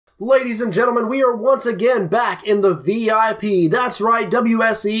Ladies and gentlemen, we are once again back in the VIP. That's right,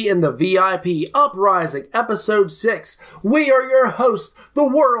 WSE in the VIP. Uprising, Episode 6. We are your hosts, the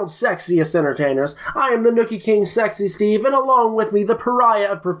world's sexiest entertainers. I am the Nookie King, Sexy Steve, and along with me, the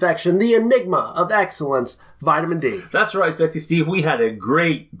pariah of perfection, the enigma of excellence, Vitamin D. That's right, Sexy Steve. We had a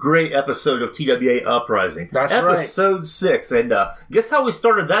great episode of TWA Uprising. That's Episode 6. And guess how we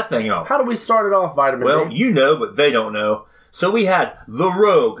started that thing off? How do we start it off, Vitamin D? Well, you know, but they don't know. So we had The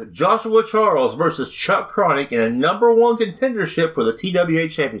Rogue, Joshua Charles versus Chuck Chronic in a #1 contendership for the TWA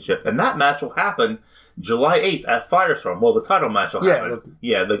Championship. And that match will happen July 8th at Firestorm. Well, the title match will happen.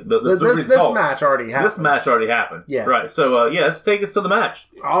 This match already happened. This match already happened. Yeah. Right. So, let's take us to the match.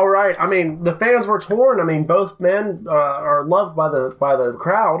 All right. I mean, the fans were torn. I mean, both men are loved by the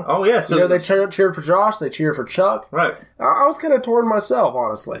crowd. Oh, yeah. So, they cheered for Josh. They cheered for Chuck. Right. I was kind of torn myself,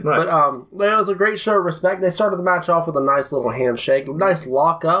 honestly. Right. But it was a great show of respect. They started the match off with a nice little handshake, a nice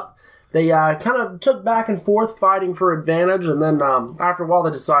lock-up. They kind of took back and forth, fighting for advantage, and then after a while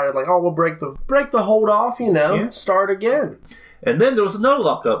they decided, we'll break the hold off, start again. And then there was another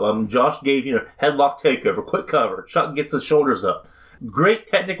lockup. Josh gave, headlock takeover, quick cover. Chuck gets his shoulders up. Great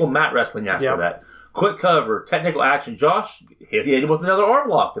technical mat wrestling after that. Quick cover, technical action. Josh hit him with another arm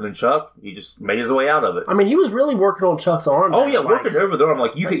lock, and then Chuck, he just made his way out of it. I mean, he was really working on Chuck's arm. Oh, yeah, working over the arm.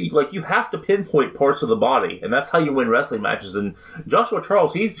 You have to pinpoint parts of the body, and that's how you win wrestling matches. And Joshua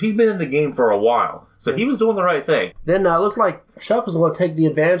Charles, he's been in the game for a while, so he was doing the right thing. Then it looked like Chuck was going to take the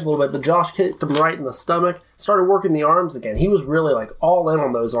advantage a little bit, but Josh kicked him right in the stomach, started working the arms again. He was really all in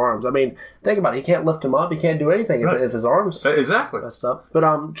on those arms. I mean, think about it. He can't lift him up. He can't do anything if his arms messed up.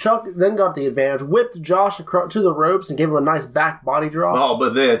 But Chuck then got the advantage, whipped Josh across to the ropes, and gave him a nice back body drop. Oh,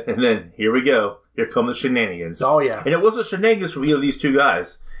 but then here we go. Here come the shenanigans. Oh, yeah. And it wasn't shenanigans from either of these two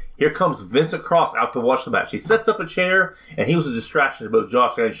guys. Here comes Vincent Cross out to watch the match. He sets up a chair, and he was a distraction to both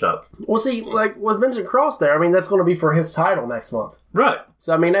Josh and Chuck. Well, see, with Vincent Cross there, I mean, that's going to be for his title next month. Right.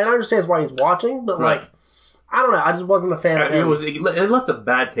 So, I mean, and I understand why he's watching, but, I don't know. I just wasn't a fan of him. It left a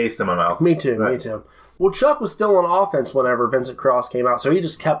bad taste in my mouth. Me too. Well, Chuck was still on offense whenever Vincent Cross came out, so he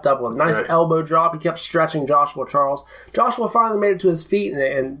just kept up with a nice elbow drop. He kept stretching Joshua Charles. Joshua finally made it to his feet,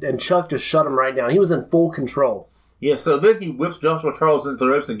 and Chuck just shut him right down. He was in full control. Yeah, so then he whips Joshua Charles into the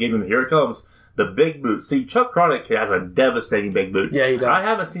ropes and gave him, here it comes, the big boot. See, Chuck Chronic has a devastating big boot. Yeah, he does. I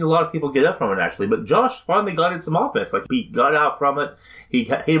haven't seen a lot of people get up from it, actually, but Josh finally got in some offense. He got out from it. He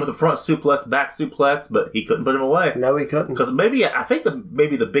hit him with a front suplex, back suplex, but he couldn't put him away. No, he couldn't. Because I think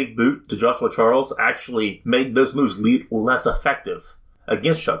the big boot to Joshua Charles actually made those moves less effective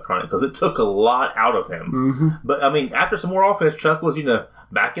against Chuck Chronic, because it took a lot out of him. Mm-hmm. But, I mean, after some more offense, Chuck was,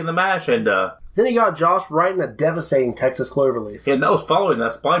 back in the match, and then he got Josh right in a devastating Texas Cloverleaf. And that was following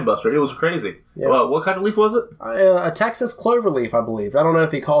that spine buster. It was crazy. Yeah. Well, what kind of leaf was it? A Texas Cloverleaf, I believe. I don't know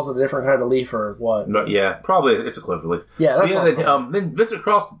if he calls it a different kind of leaf or what. But yeah, probably it's a cloverleaf. Yeah, that's what then Vincent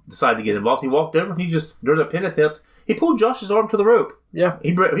Cross decided to get involved. He walked over, and during a pin attempt, he pulled Josh's arm to the rope. Yeah.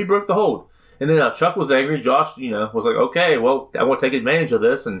 He broke the hold. And then Chuck was angry. Josh, was like, okay, well, I want to take advantage of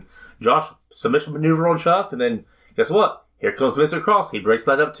this. And Josh submission maneuver on Chuck, and then guess what? Here comes Vincent Cross. He breaks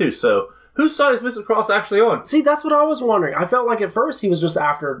that up too. So whose side is Vincent Cross actually on? See, that's what I was wondering. I felt like at first he was just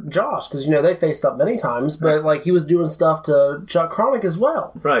after Josh, because, they faced up many times, but, he was doing stuff to Chuck Chronic as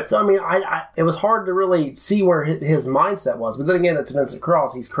well. Right. So, I mean, it was hard to really see where his mindset was. But then again, it's Vincent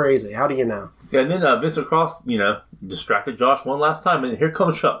Cross. He's crazy. How do you know? Yeah, and then Vincent Cross, distracted Josh one last time, and here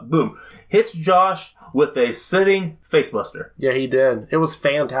comes Chuck. Boom. Hits Josh with a sitting facebuster. Yeah, he did. It was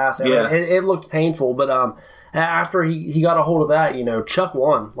fantastic. Yeah. I mean, it looked painful, but after he got a hold of that, Chuck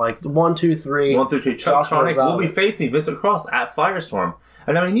won. 1, 2, 3. 1 through 3. Chuck Chronic will be facing Vincent Cross at Firestorm.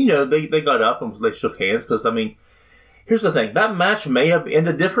 And I mean, they got up and they shook hands because, I mean, here's the thing. That match may have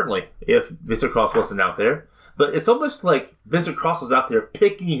ended differently if Vincent Cross wasn't out there. But it's almost like Vincent Cross was out there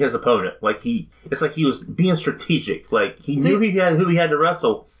picking his opponent. It's like he was being strategic. He knew who he had to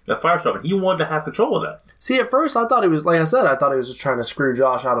wrestle at Firestorm, and he wanted to have control of that. See, at first I thought he was, like I said, just trying to screw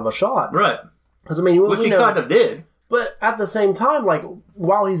Josh out of a shot. Right. Because, I mean, which he kind of did. But at the same time,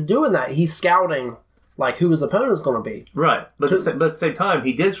 while he's doing that, he's scouting, who his opponent's going to be. Right. But at the same time,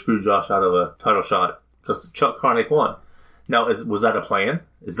 he did screw Josh out of a title shot because Chuck Chronic won. Now, was that a plan?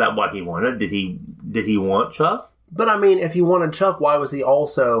 Is that what he wanted? Did he want Chuck? But, I mean, if he wanted Chuck, why was he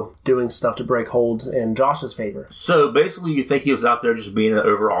also doing stuff to break holds in Josh's favor? So, basically, you think he was out there just being an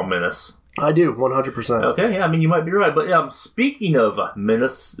overall menace? I do, 100%. Okay, yeah, I mean, you might be right. But speaking of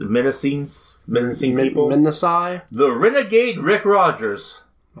menacing people... Menace? The Renegade Rick Rogers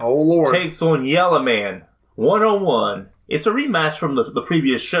takes on Yellow Man 1-on-1. It's a rematch from the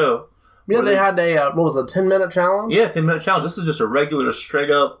previous show. Yeah, they had a, what was it, 10-minute challenge? Yeah, 10-minute challenge. This is just a regular,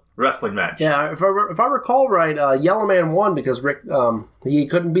 straight-up wrestling match. Yeah, if I recall right, Yellow Man won because Rick, he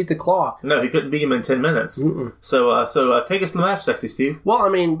couldn't beat the clock. No, he couldn't beat him in 10 minutes. Mm-mm. So take us to the match, Sexy Steve. Well, I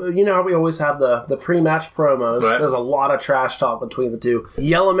mean, you know how we always have the pre-match promos. Right. There's a lot of trash talk between the two.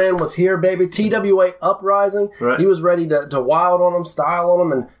 Yellow Man was here, baby. TWA Uprising. Right. He was ready to wild on him, style on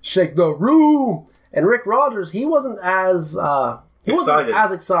him, and shake the room. And Rick Rogers, he wasn't as... excited. Wasn't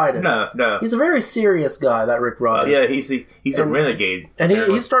as excited. No. He's a very serious guy, that Rick Rogers. Yeah, he's a renegade. And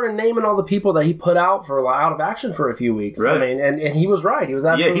he started naming all the people that he put out out of action for a few weeks. Right. I mean, and he was right. He was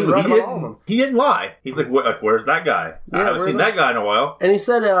absolutely right about all of them. He didn't lie. He's like, where's that guy? I haven't seen that guy in a while. And he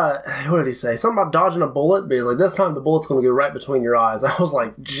said, what did he say? Something about dodging a bullet, but he's like, this time the bullet's going to go right between your eyes. I was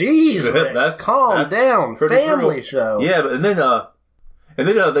like, geez, Rick, calm down. Family show. Yeah, and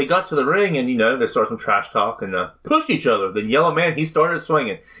then they got to the ring and, they started some trash talk and pushed each other. Then Yellow Man, he started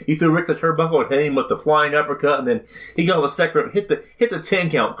swinging. He threw Rick the turnbuckle and hit him with the flying uppercut, and then he got on the second rope, hit the 10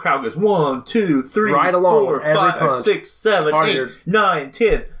 count. Crowd goes 1, 2, 3, right 4, 5, 6, 7, 8, 9,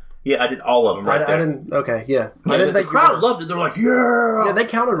 10. Yeah, I did all of them there. I didn't. Okay, yeah. I didn't think the crowd loved it. They're like, yeah. Yeah, they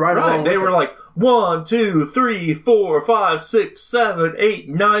counted right along. They were like 1, 2, 3, 4, 5, 6, 7, 8,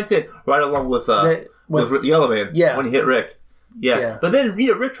 9, 10. Right along with Yellow Man. Yeah. When he hit Rick. Yeah. But then,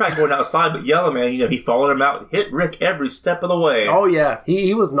 Rick tried going outside, but Yellow Man, he followed him out and hit Rick every step of the way. Oh, yeah.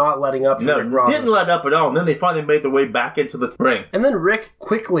 He was not letting up for Rick Rogers. Didn't let up at all. And then they finally made their way back into the ring. And then Rick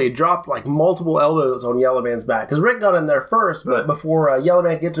quickly dropped, multiple elbows on Yellow Man's back. Because Rick got in there first, but before Yellow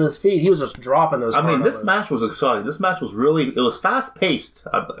Man could get to his feet, he was just dropping those this match was exciting. This match was it was fast-paced.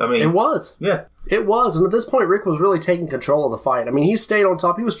 It was. Yeah. It was, and at this point, Rick was really taking control of the fight. I mean, he stayed on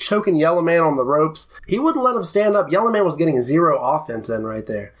top. He was choking Yellow Man on the ropes. He wouldn't let him stand up. Yellow Man was getting 0 offense in right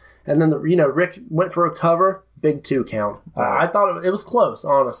there. And then, Rick went for a cover, big 2 count. I thought it was close,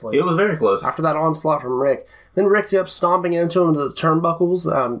 honestly. It was very close. After that onslaught from Rick. Then Rick kept stomping into him to the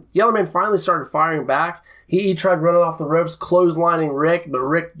turnbuckles. Yellow Man finally started firing back. He tried running off the ropes, clotheslining Rick, but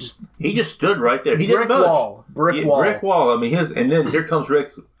Rick just... He just stood right there. He didn't budge. Brick wall. Brick wall. I mean, and then here comes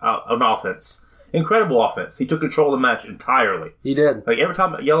Rick on offense. Incredible offense. He took control of the match entirely. He did. Every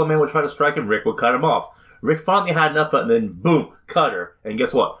time Yellow Man would try to strike him, Rick would cut him off. Rick finally had enough, and then boom, cutter. And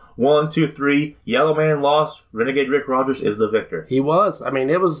guess what? 1, 2, 3. Yellow Man lost. Renegade Rick Rogers is the victor. He was. I mean,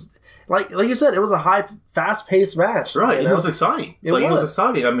 it was like you said. It was a fast-paced match. Right. It was exciting. It was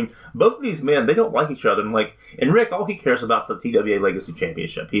exciting. I mean, both of these men, they don't like each other. And Rick, all he cares about is the TWA Legacy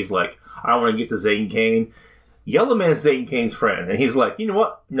Championship. He's like, I want to get to Zayden Kane. Yellow Man's Zayden Kane's friend, and he's like, you know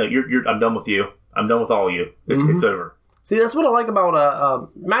what? No, I'm done with you. I'm done with all of you. It's over. See, that's what I like about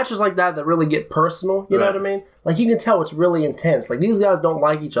matches like that really get personal. You know what I mean? You can tell it's really intense. These guys don't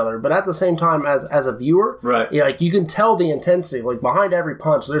like each other, but at the same time, as a viewer, you can tell the intensity. Behind every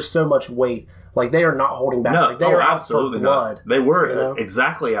punch, there's so much weight. They are not holding back. No, they are out for absolutely blood. Not. They were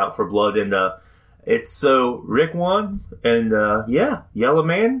exactly out for blood, and it's so Rick won, and Yellow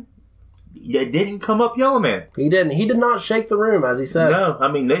Man. It didn't come up Yellow Man. He didn't. He did not shake the room, as he said. No,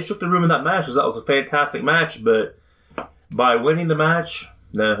 I mean, they shook the room in that match because that was a fantastic match, but by winning the match,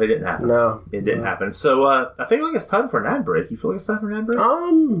 no, it didn't happen. No. It didn't happen. So, I feel like it's time for an ad break. You feel like it's time for an ad break?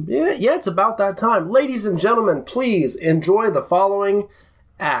 Yeah, it's about that time. Ladies and gentlemen, please enjoy the following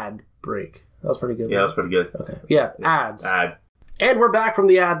ad break. That was pretty good. Yeah, that was pretty good. Okay. Yeah, ads. Ad. And we're back from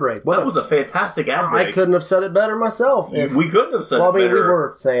the ad break. That was a fantastic ad break. I couldn't have said it better myself. We couldn't have said it better. We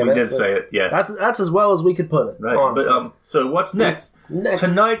were saying it. We did say it, yeah. That's as well as we could put it. Right. Honestly. But so what's next?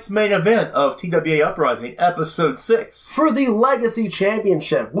 Tonight's main event of TWA Uprising, Episode 6. For the Legacy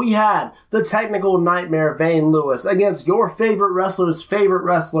Championship, we had the Technical Nightmare Vane Lewis against your favorite wrestler's favorite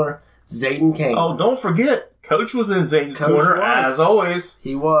wrestler, Zayden Kane. Oh, don't forget, Coach was in Zayden's corner, as always.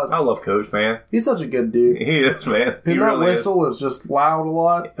 He was. I love Coach, man. He's such a good dude. He is, man. That really whistle is just loud a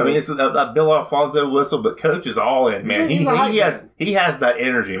lot. I mean, it's that Bill Alfonso whistle, but Coach is all in, man. He has that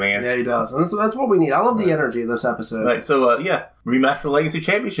energy, man. Yeah, he does. And that's what we need. I love the energy of this episode. Right, so, rematch for Legacy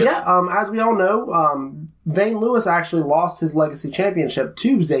Championship. Yeah, as we all know, Vane Lewis actually lost his Legacy Championship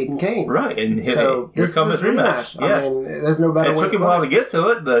to Zayden Kane. Right, and here comes his rematch. Yeah. I mean, there's no better way to It took him a while to get to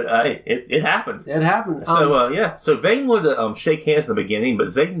it, but it happened. It happened. So Vane wanted to shake hands in the beginning, but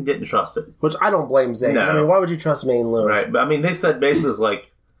Zayden didn't trust it. Which I don't blame Zayden. No. I mean, why would you trust Vane Lewis? Right, but I mean, they said basically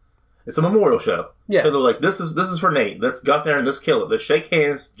it's a memorial show. Yeah. So they're like, this is for Nate. Let's go out there and let's kill it. Let's shake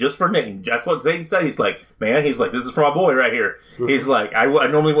hands just for Nate. That's what Zayden said. He's like, this is for my boy right here. Mm-hmm. He's like, I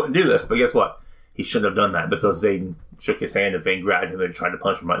normally wouldn't do this, but guess what? He shouldn't have done that because Zayden shook his hand, and Vane grabbed him and tried to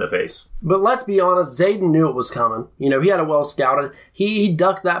punch him right in the face. But let's be honest, Zayden knew it was coming. You know, he had it well scouted. He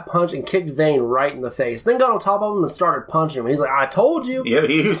ducked that punch and kicked Vane right in the face. Then got on top of him and started punching him. He's like, I told you. Yeah,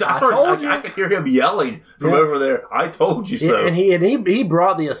 I could hear him yelling from over there, I told you so. And he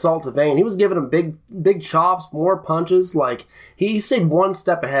brought the assault to Vane. He was giving him big chops, more punches. Like, he stayed one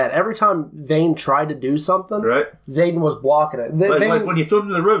step ahead. Every time Vane tried to do something, right, Zayden was blocking it. Like when he threw him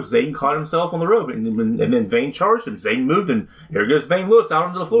to the rope, Zayden caught himself on the rope, and then Vane charged him. Zayden moved, and here goes Vane Lewis out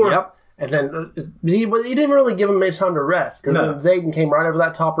onto the floor. Yep. And then he didn't really give him any time to rest, because then Zayden came right over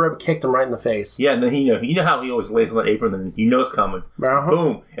that top rope and kicked him right in the face. Yeah, and then you know how he always lays on that apron, and you know it's coming.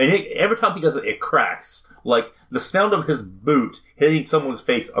 Boom. And every time he does it, it cracks. Like, the sound of his boot hitting someone's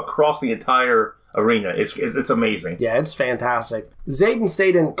face across the entire arena. It's amazing. Yeah, it's fantastic. Zayden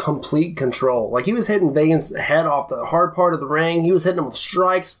stayed in complete control. Like, he was hitting Vane's head off the hard part of the ring. He was hitting him with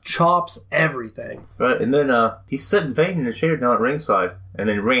strikes, chops, everything. Right, and then he set Vane in the chair down at ringside, and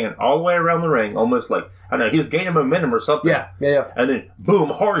then ran all the way around the ring, almost like, I don't know, he was gaining momentum or something. Yeah. And then, boom,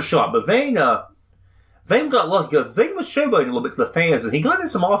 hard shot. But Vane got lucky because Zayden was showboating a little bit to the fans, and he got in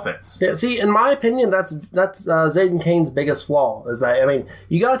some offense. Yeah, see, in my opinion, that's Zayden Kane's biggest flaw. Is that, I mean,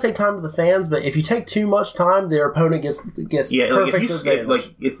 you got to take time to the fans, but if you take too much time, their opponent gets perfect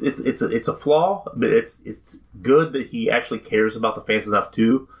advantage. It's a flaw, but it's good that he actually cares about the fans enough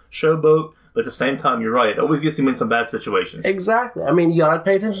to showboat. But at the same time, you're right. It always gets him in some bad situations. Exactly. I mean, you got to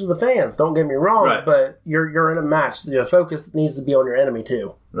pay attention to the fans. Don't get me wrong, right. But you're in a match. Your focus needs to be on your enemy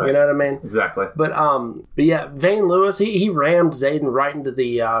too. Right. You know what I mean? Exactly. But yeah, Vane Lewis, he rammed Zayden right into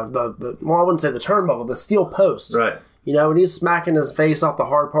the well, I wouldn't say the turnbuckle, the steel post. Right. You know, and he's smacking his face off the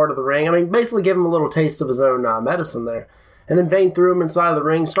hard part of the ring. I mean, basically give him a little taste of his own medicine there. And then Vane threw him inside of the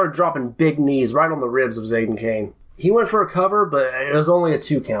ring, started dropping big knees right on the ribs of Zayden Kane. He went for a cover, but it was only a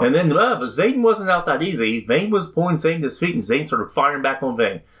 2 count. And then, but Zayden wasn't out that easy. Vane was pulling Zayden to his feet, and Zayden started firing back on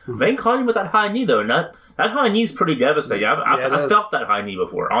Vane. Vane caught him with that high knee, though, and that high knee's pretty devastating. I felt that high knee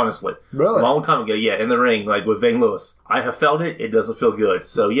before, honestly. Really? A long time ago, yeah, in the ring, like with Vane Lewis. I have felt it. It doesn't feel good.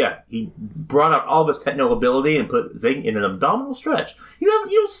 So, yeah, he brought out all of his technical ability and put Zayden in an abdominal stretch. You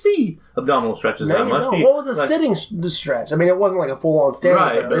don't see abdominal stretches that much. No. What was a sitting stretch? I mean, it wasn't like a full-on stand.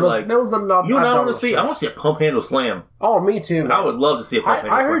 Right, but that was the abdominal you know what I want to see? I want to see a pump handle slam. Oh, me too, man. I would love to see a pump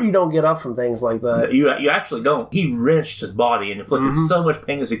handle slam. I heard you don't get up from things like that. You actually don't. He wrenched his body and inflicted so much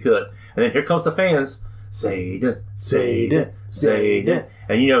pain as he could. And then here comes the fans. Zayden.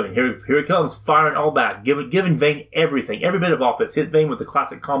 And, you know, here he comes, firing all back, giving Vane everything, every bit of offense. Hit Vane with the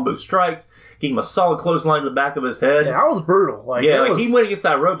classic combo strikes, gave him a solid clothesline to the back of his head. Yeah, that was brutal. He went against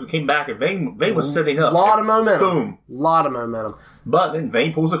that rope and came back, and Vane was sitting up. A lot of momentum. Boom. A lot of momentum. But then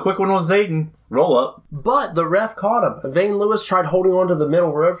Vane pulls a quick one on Zayden. Roll up. But the ref caught him. Vane Lewis tried holding on to the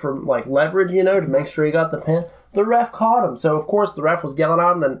middle rope for, like, leverage, you know, to make sure he got the pin. The ref caught him. So, of course, the ref was yelling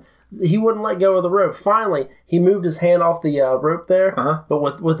at him, then he wouldn't let go of the rope. Finally, he moved his hand off the rope there, but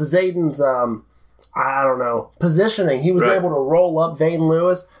with Zayden's, I don't know, positioning, he was able to roll up Vane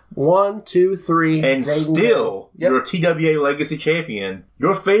Lewis. 1, 2, 3. And Zayden still, your TWA Legacy Champion,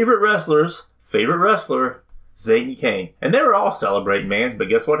 your favorite wrestler, Zayden Kane. And they were all celebrating, man, but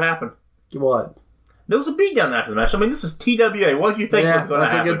guess what happened? What? There was a beatdown after the match. I mean, this is TWA. What do you think was going to happen?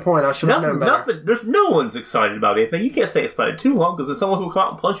 That's a good point. I should have known better. There's no one's excited about anything. You can't stay excited too long because then someone will come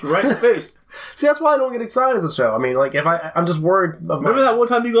out and punch you right in the face. See, that's why I don't get excited at the show. I mean, like, I'm just worried. Remember that one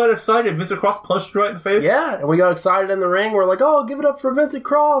time you got excited? Vincent Cross punched you right in the face? Yeah, and we got excited in the ring. We're like, oh, give it up for Vincent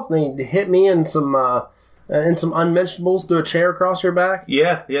Cross. And he hit me in some unmentionables through a chair across your back.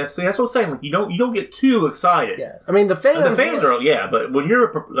 Yeah. See, that's what I'm saying. Like, you don't get too excited. Yeah, I mean the fans are but when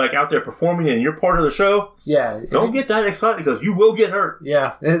you're like out there performing and you're part of the show, don't get that excited because you will get hurt.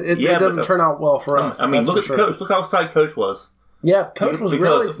 Yeah, it doesn't turn out well for us. I mean, look at Coach. Look how excited Coach was. Yeah, Coach was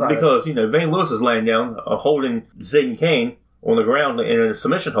really excited because Vane Lewis is laying down, holding Zayden Kane on the ground in a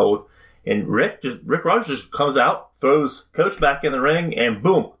submission hold. And Rick Rogers just comes out, throws Coach back in the ring, and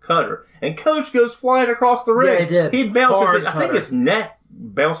boom, cutter. And Coach goes flying across the ring. Yeah, he did. He bounces. I think his neck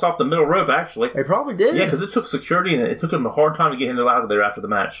bounced off the middle rope, actually. He probably did. Yeah, because it took security, and it took him a hard time to get him out of there after the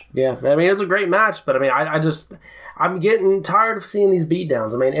match. Yeah, I mean, it was a great match, but I mean, I'm getting tired of seeing these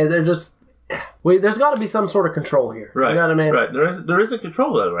beatdowns. I mean, they're just... there's got to be some sort of control here. Right. You know what I mean? Right. There isn't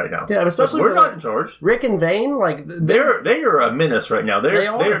control though right now. Yeah, especially we're not in charge. Rick and Vane, like they are a menace right now. They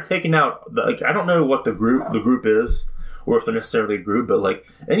are taking out. I don't know what the group is, or if they're necessarily a group, but like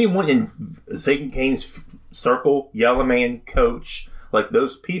anyone in Zayden Kane's circle, Yellow Man, Coach, like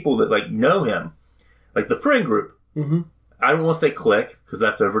those people that like know him, like the friend group. Mm-hmm. I don't want to say clique because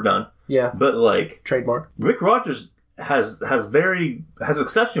that's overdone. Yeah, but like trademark. Rick Rogers has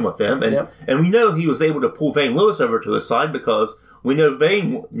exception with him, and we know he was able to pull Vane Lewis over to his side because we know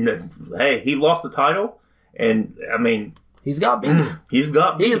Vane. Hey, he lost the title, and I mean. He's got beef. He's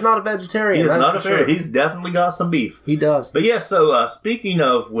got beef. He is not a vegetarian. He is not a vegetarian. Sure. He's definitely got some beef. He does. But yeah, so speaking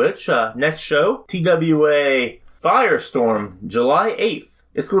of which, next show, TWA Firestorm, July 8th.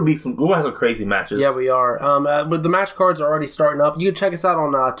 It's going to be we'll have some crazy matches. Yeah, we are. But the match cards are already starting up. You can check us out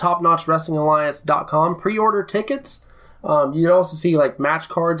on topnotchwrestlingalliance.com. Pre-order tickets. You can also see like match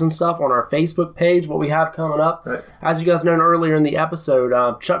cards and stuff on our Facebook page, what we have coming up. Right. As you guys known earlier in the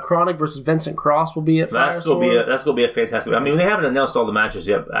episode, Chuck Chronic versus Vincent Cross will be at Firestorm. That's going to be a fantastic. I mean, they haven't announced all the matches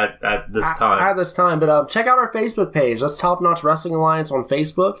yet at this time. At this time, but check out our Facebook page. That's Top Notch Wrestling Alliance on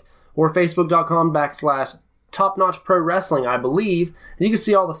Facebook or Facebook.com/Top Notch Pro Wrestling, I believe. And you can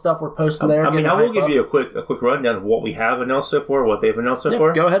see all the stuff we're posting there. I mean, I will give you a quick rundown of what we have announced so far, what they've announced so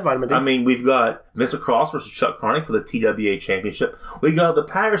far. Go ahead, Vitamin D. I mean, we've got Vincent Cross versus Chuck Chronic for the TWA Championship. We got the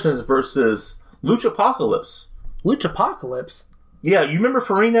Pattersons versus Luchapocalypse. Luchapocalypse? Yeah, you remember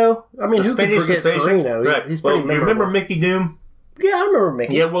Farino? I mean, who can forget Farino? Right. He's pretty memorable. You remember Mickey Doom? Yeah, I remember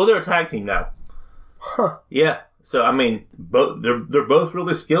Mickey. Yeah, well, they're a tag team now. Huh. Yeah. So, I mean, they're both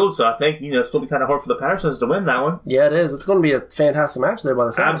really skilled, so I think, it's going to be kind of hard for the Pattersons to win that one. Yeah, it is. It's going to be a fantastic match there by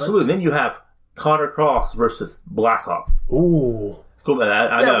the sound. Absolutely. Then you have Connor Cross versus Blackhawk. Ooh. Cool.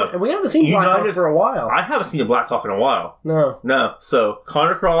 I know. And we haven't seen Blackhawk for a while. I haven't seen a Blackhawk in a while. No. So,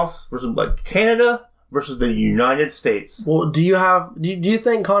 Connor Cross versus Canada versus the United States. Well, do you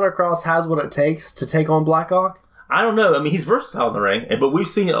think Connor Cross has what it takes to take on Blackhawk? I don't know. I mean, he's versatile in the ring, but we've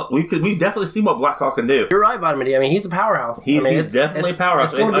definitely seen what Blackhawk can do. You're right, Vitamin D. I mean, he's a powerhouse. He's definitely a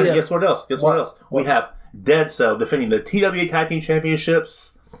powerhouse. And guess what else? What else? We have Dead Cell defending the TWA Tag Team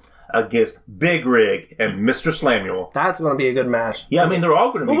Championships against Big Rig and Mr. Slamuel. That's going to be a good match. Yeah, I mean, they're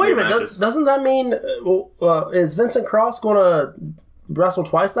all going to be good matches. Wait a minute. Doesn't that mean... is Vincent Cross going to wrestle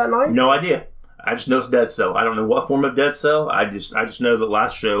twice that night? No idea. I just know it's Dead Cell. I don't know what form of Dead Cell. I just know that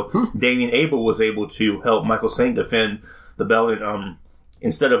last show, Damian Abel was able to help Michael Saint defend the belt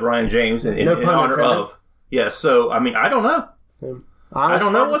instead of Ryan James in honor of. Yeah, so, I mean, I don't know. I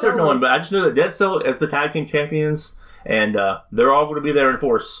don't know what they're doing, but I just know that Dead Cell as the tag team champions, and they're all going to be there in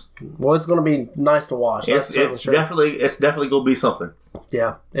force. Well, it's going to be nice to watch. It's definitely going to be something.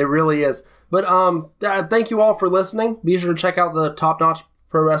 Yeah, it really is. But thank you all for listening. Be sure to check out the Top Notch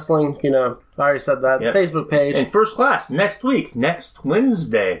Pro Wrestling, I already said that, Facebook page. And First Class, next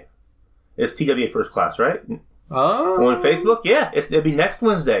Wednesday, is TWA First Class, right? Oh. On Facebook? Yeah, it'll be next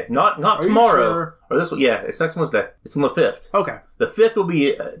Wednesday. Not tomorrow. Sure? Or this one. Yeah, it's next Wednesday. It's on the 5th. Okay. The 5th will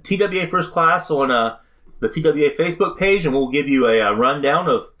be TWA First Class on the TWA Facebook page, and we'll give you a rundown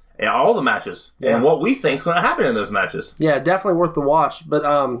of all the matches and what we think is going to happen in those matches. Yeah, definitely worth the watch. But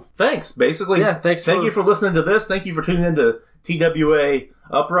thanks, basically. Yeah, thanks. Thank you for listening to this. Thank you for tuning into TWA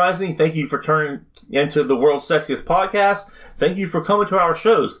Uprising. Thank you for turning into the world's sexiest podcast. Thank you for coming to our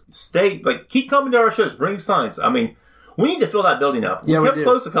shows. Keep coming to our shows. Bring signs. I mean, we need to fill that building up. We kept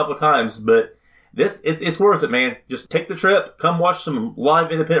close a couple times, but it's worth it, man. Just take the trip. Come watch some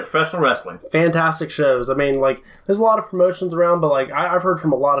live independent professional wrestling. Fantastic shows. I mean, there's a lot of promotions around, but I've heard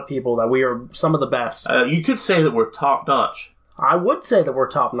from a lot of people that we are some of the best. You could say that we're top notch. I would say that we're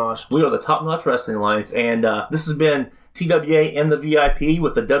top notch. We are the Top Notch Wrestling Alliance, and this has been TWA and the VIP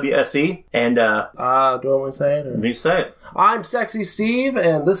with the WSE. And do I want to say it? You say it. I'm Sexy Steve,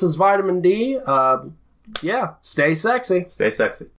 and this is Vitamin D. Stay sexy. Stay sexy.